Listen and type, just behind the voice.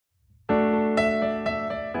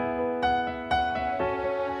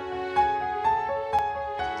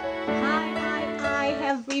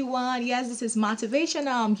everyone. Yes, this is MarthyVATIONal.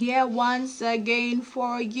 I'm here once again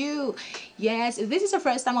for you. Yes, if this is the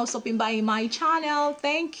first time I'm stopping by my channel,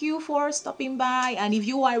 thank you for stopping by. And if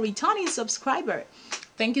you are a returning subscriber,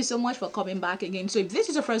 thank you so much for coming back again. So if this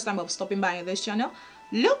is the first time of stopping by in this channel,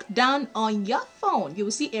 look down on your phone. You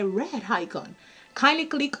will see a red icon. Kindly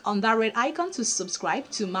click on that red icon to subscribe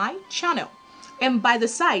to my channel. And by the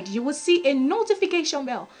side, you will see a notification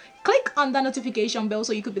bell. Click on the notification bell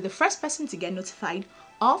so you could be the first person to get notified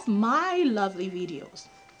of my lovely videos.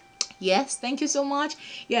 Yes, thank you so much.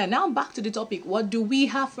 Yeah, now back to the topic. What do we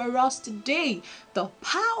have for us today? The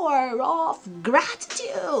power of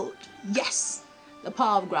gratitude. Yes, the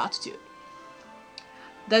power of gratitude.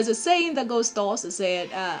 There's a saying that goes to us that said,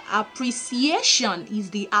 appreciation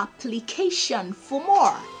is the application for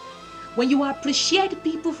more. When you appreciate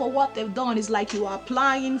people for what they've done, it's like you are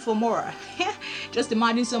applying for more. Just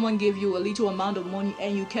imagine someone gave you a little amount of money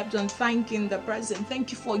and you kept on thanking the person.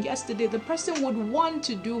 Thank you for yesterday. The person would want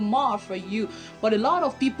to do more for you. But a lot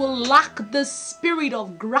of people lack the spirit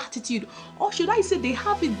of gratitude. Or should I say they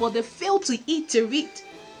have it, but they fail to iterate it.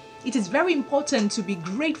 It is very important to be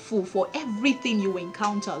grateful for everything you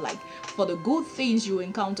encounter, like for the good things you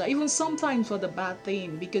encounter, even sometimes for the bad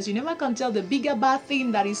thing, because you never can tell the bigger bad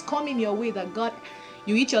thing that is coming your way that God,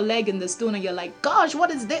 you hit your leg in the stone and you're like, gosh,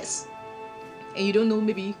 what is this? And you don't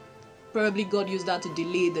know, probably God used that to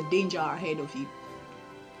delay the danger ahead of you.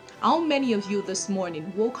 How many of you this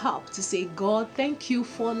morning woke up to say, God, thank you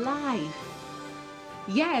for life?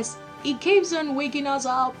 Yes, He keeps on waking us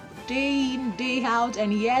up day in, day out,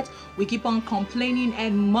 and yet we keep on complaining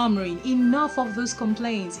and murmuring. Enough of those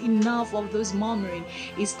complaints, enough of those murmuring.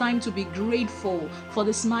 It's time to be grateful for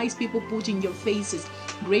the smiles people put in your faces.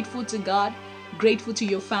 Grateful to God, grateful to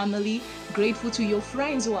your family, grateful to your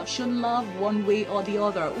friends who have shown love one way or the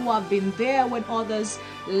other, who have been there when others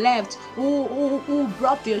left, who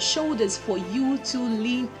brought their shoulders for you to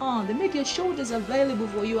lean on. They made their shoulders available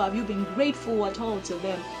for you. Have you been grateful at all to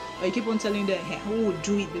them? Or you keep on telling them, hey, who would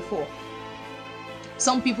do it before?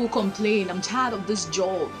 Some people complain, I'm tired of this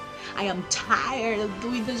job. I am tired of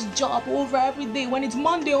doing this job over every day. When it's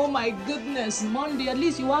Monday, oh my goodness, Monday, at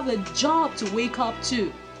least you have a job to wake up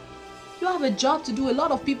to. You have a job to do. A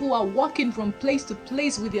lot of people are walking from place to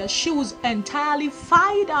place with their shoes entirely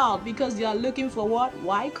fired out because they are looking for what?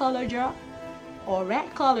 White collar job or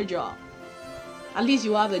red collar job. At least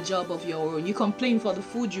you have a job of your own. You complain for the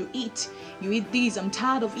food you eat. You eat this. I'm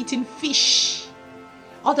tired of eating fish.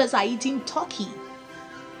 Others are eating turkey.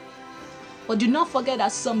 But do not forget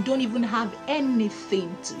that some don't even have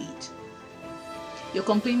anything to eat. You're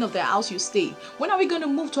complaining of the house you stay. When are we going to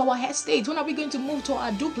move to our estate? When are we going to move to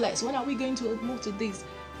our duplex? When are we going to move to this?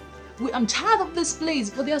 I'm tired of this place.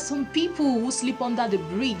 But there are some people who sleep under the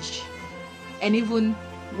bridge and even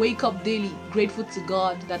wake up daily grateful to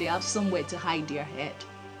God that they have somewhere to hide their head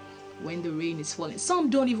when the rain is falling. Some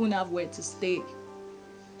don't even have where to stay.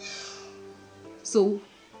 So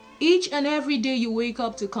each and every day you wake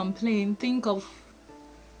up to complain, think of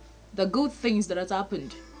the good things that has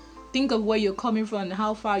happened. Think of where you're coming from and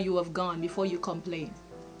how far you have gone before you complain.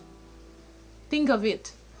 Think of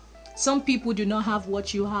it. Some people do not have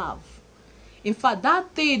what you have. In fact, that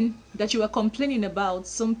thing that you are complaining about,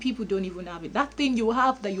 some people don't even have it. That thing you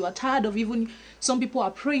have that you are tired of, even some people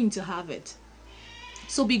are praying to have it.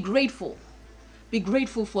 So be grateful. Be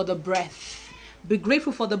grateful for the breath. Be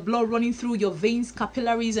grateful for the blood running through your veins,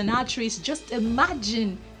 capillaries, and arteries. Just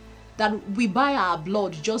imagine that we buy our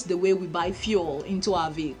blood just the way we buy fuel into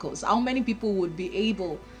our vehicles. How many people would be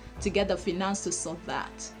able to get the finance to sort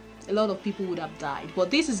that? A lot of people would have died.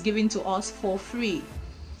 But this is given to us for free.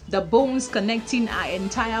 The bones connecting our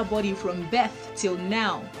entire body from birth till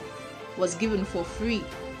now was given for free.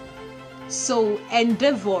 So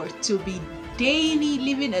endeavor to be daily,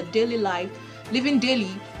 living a daily life, living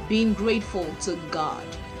daily, being grateful to God.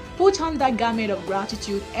 Put on that garment of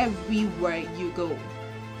gratitude everywhere you go.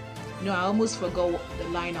 No, I almost forgot the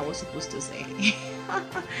line I was supposed to say.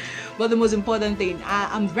 But the most important thing,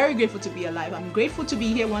 I'm very grateful to be alive. I'm grateful to be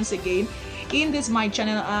here once again in this my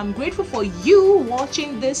channel. I'm grateful for you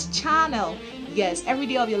watching this channel. Yes, every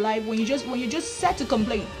day of your life, when you just set to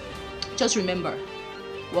complain, just remember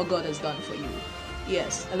what God has done for you.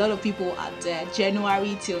 Yes, a lot of people are dead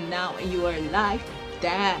January till now and you are alive.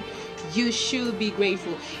 Damn, you should be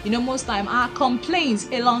grateful. You know, most time our complaints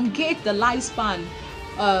elongate the lifespan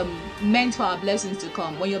meant for our blessings to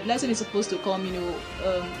come. When your blessing is supposed to come,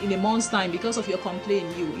 in a month's time, because of your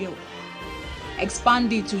complaint, you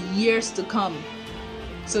expand it to years to come.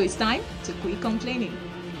 So it's time to quit complaining.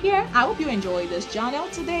 Here, I hope you enjoyed this channel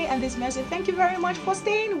today and this message. Thank you very much for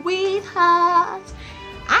staying with us.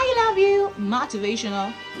 I love you,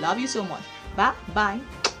 motivational. Love you so much. Bye bye.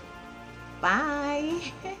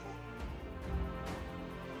 Bye.